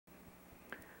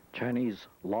Chinese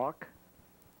lock,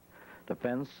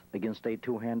 defense against a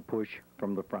two-hand push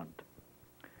from the front.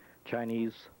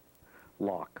 Chinese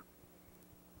lock.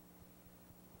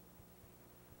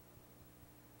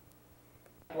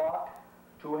 Lock,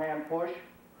 two-hand push.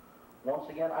 Once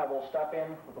again, I will step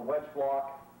in with a wedge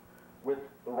block with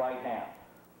the right hand.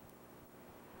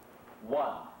 1.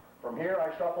 From here,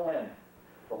 I shuffle in.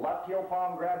 The left heel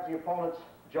palm grabs the opponent's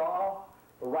jaw.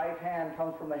 The right hand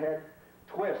comes from the head.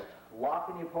 Twist, lock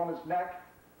in the opponent's neck.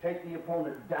 Take the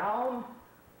opponent down.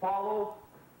 Follow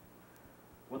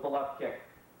with the left kick.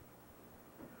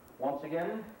 Once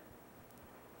again,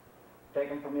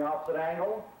 taken from the opposite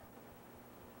angle.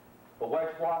 The wedge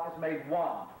block is made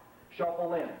 1.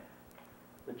 Shuffle in.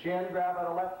 The chin, grab out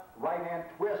the left, right hand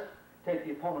twist. Take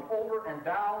the opponent over and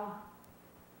down.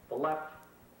 The left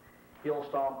heel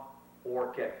stomp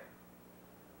or kick.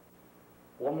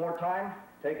 One more time,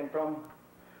 taken from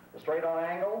the straight on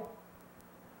angle.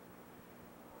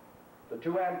 The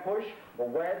two-hand push, the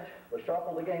wedge, the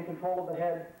shuffle to gain control of the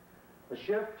head, the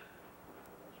shift,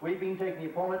 sweeping, taking the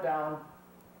opponent down,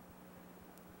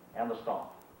 and the stomp.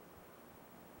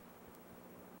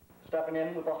 Stepping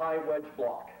in with a high wedge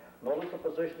block. Notice the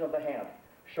position of the hand.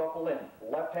 Shuffle in.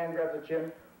 Left hand grabs the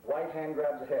chin, right hand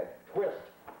grabs the head. Twist.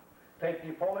 Take the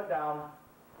opponent down,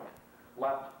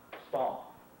 left stomp.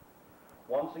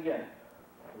 Once again.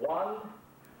 1,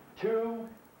 2,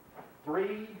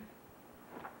 3,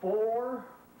 4.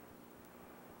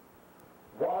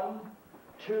 1,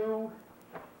 2,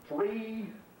 3,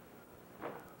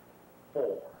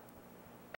 4.